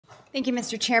Thank you,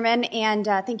 Mr. Chairman, and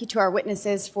thank you to our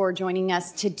witnesses for joining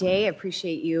us today. I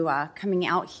appreciate you coming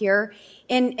out here.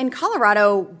 In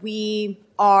Colorado, we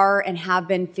are and have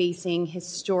been facing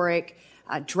historic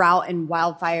drought and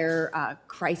wildfire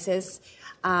crises.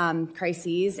 And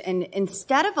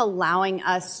instead of allowing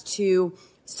us to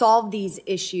solve these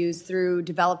issues through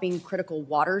developing critical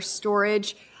water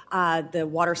storage, the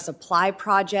water supply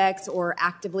projects, or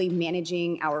actively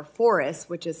managing our forests,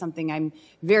 which is something I'm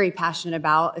very passionate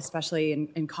about, especially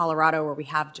in Colorado, where we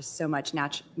have just so much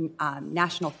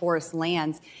national forest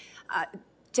lands.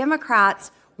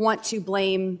 Democrats want to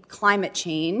blame climate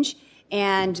change,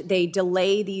 and they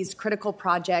delay these critical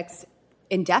projects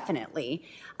indefinitely.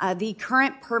 The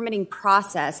current permitting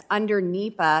process under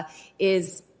NEPA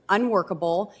is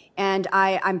unworkable, and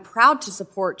I'm proud to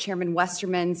support Chairman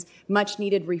Westerman's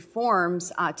much-needed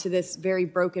reforms to this very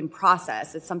broken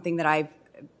process. It's something that I've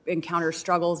encountered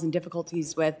struggles and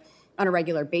difficulties with on a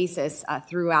regular basis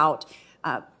throughout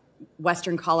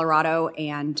Western Colorado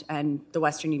and the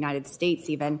Western United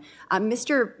States even.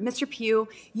 Mr. Pugh,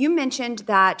 you mentioned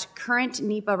that current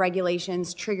NEPA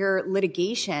regulations trigger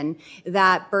litigation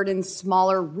that burdens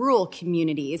smaller rural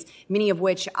communities, many of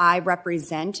which I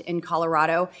represent in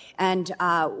Colorado. And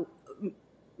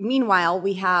meanwhile,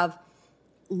 we have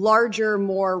larger,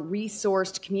 more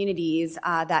resourced communities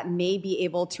that may be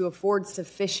able to afford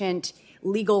sufficient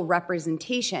legal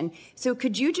representation. So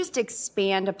could you just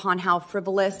expand upon how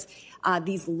frivolous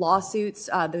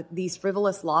these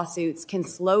frivolous lawsuits can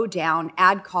slow down,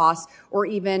 add costs, or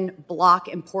even block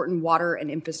important water and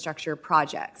infrastructure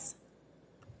projects?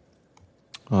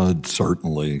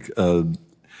 Certainly.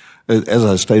 As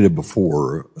I stated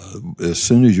before, as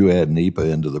soon as you add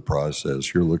NEPA into the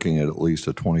process, you're looking at least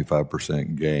a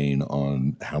 25% gain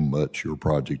on how much your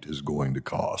project is going to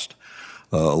cost.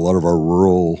 A lot of our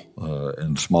rural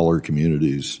and smaller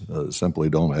communities simply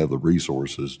don't have the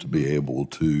resources to be able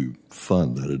to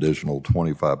fund that additional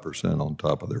 25% on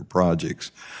top of their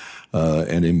projects.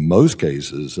 And in most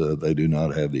cases, they do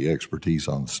not have the expertise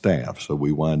on staff. So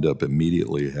we wind up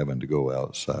immediately having to go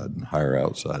outside and hire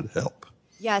outside help.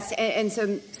 Yes, and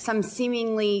so some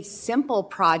seemingly simple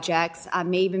projects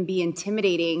may even be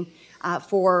intimidating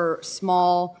for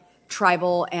small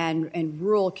tribal and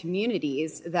rural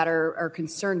communities that are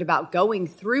concerned about going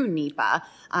through NEPA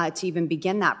to even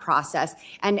begin that process.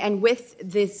 And with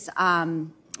this,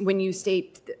 when you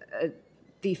state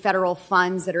the federal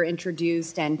funds that are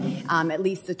introduced and at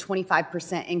least the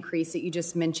 25% increase that you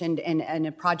just mentioned in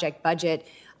a project budget,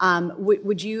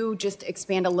 would you just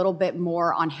expand a little bit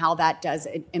more on how that does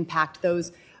impact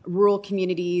those rural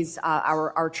communities,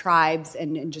 our tribes,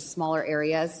 and just smaller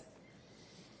areas?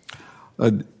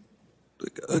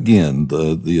 Again,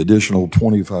 the additional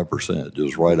 25%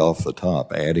 is right off the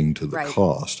top, adding to the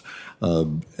cost.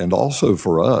 And also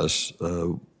for us,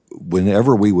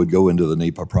 whenever we would go into the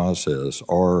NEPA process,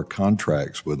 our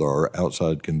contracts with our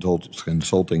outside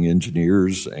consulting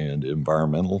engineers and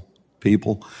environmental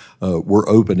people were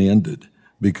open-ended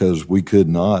because we could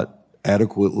not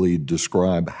adequately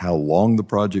describe how long the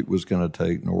project was going to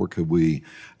take, nor could we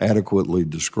adequately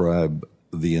describe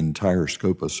the entire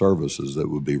scope of services that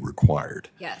would be required.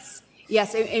 Yes.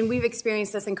 Yes, and we've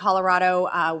experienced this in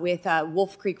Colorado with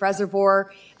Wolf Creek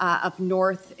Reservoir up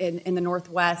north in the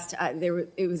Northwest.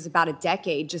 It was about a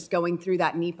decade just going through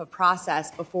that NEPA process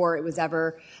before it was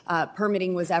ever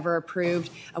permitting was ever approved.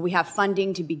 We have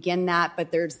funding to begin that,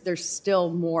 but there's still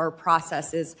more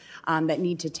processes that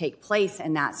need to take place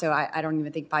in that. So I don't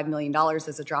even think $5 million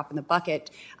is a drop in the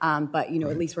bucket, but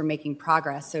at least we're making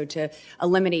progress. So to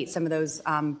eliminate some of those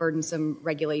burdensome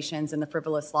regulations and the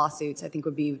frivolous lawsuits, I think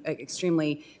would be extremely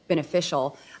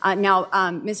beneficial. Now,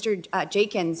 Mr.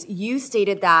 Jakins, you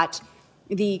stated that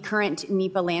the current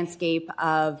NEPA landscape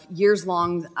of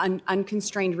years-long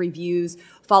unconstrained reviews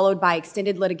followed by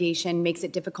extended litigation makes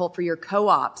it difficult for your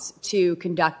co-ops to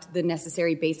conduct the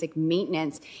necessary basic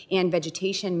maintenance and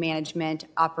vegetation management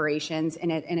operations in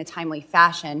a timely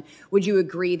fashion. Would you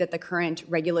agree that the current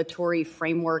regulatory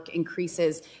framework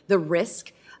increases the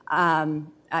risk of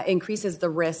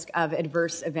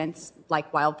adverse events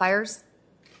like wildfires?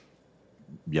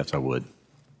 Yes, I would.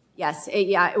 Yes,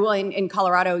 yeah. Well, in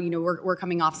Colorado, we're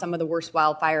coming off some of the worst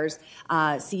wildfires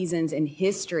seasons in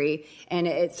history, and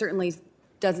it certainly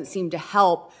doesn't seem to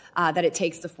help that it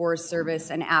takes the Forest Service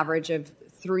an average of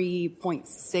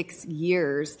 3.6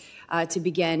 years to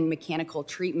begin mechanical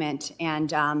treatment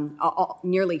and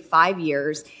nearly 5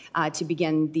 years to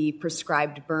begin the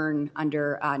prescribed burn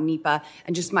under NEPA.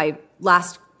 And just my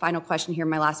final question here,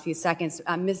 my last few seconds,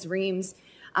 Ms. Reams,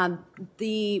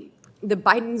 the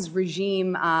Biden's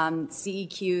regime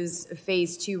CEQ's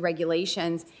Phase 2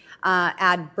 regulations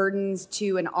add burdens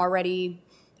to an already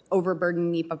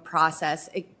overburdened NEPA process.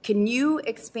 Can you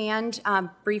expand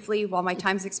briefly, while my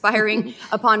time's expiring,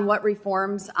 upon what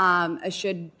reforms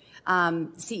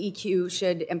CEQ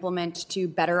should implement to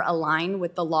better align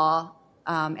with the law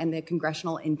and the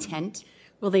congressional intent?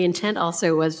 Well, the intent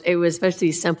also was, it was supposed to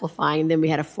be simplifying. Then we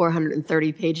had a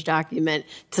 430-page document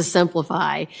to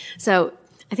simplify. So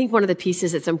I think one of the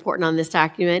pieces that's important on this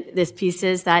document, this piece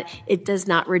is that it does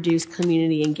not reduce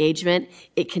community engagement.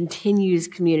 It continues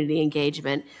community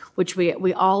engagement, which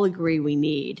we all agree we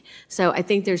need. So I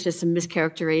think there's just some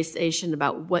mischaracterization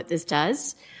about what this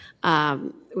does.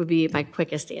 Would be my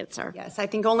quickest answer. Yes, I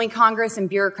think only Congress and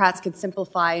bureaucrats could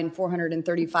simplify in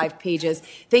 435 pages.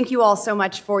 Thank you all so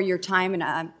much for your time,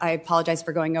 and I apologize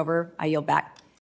for going over. I yield back.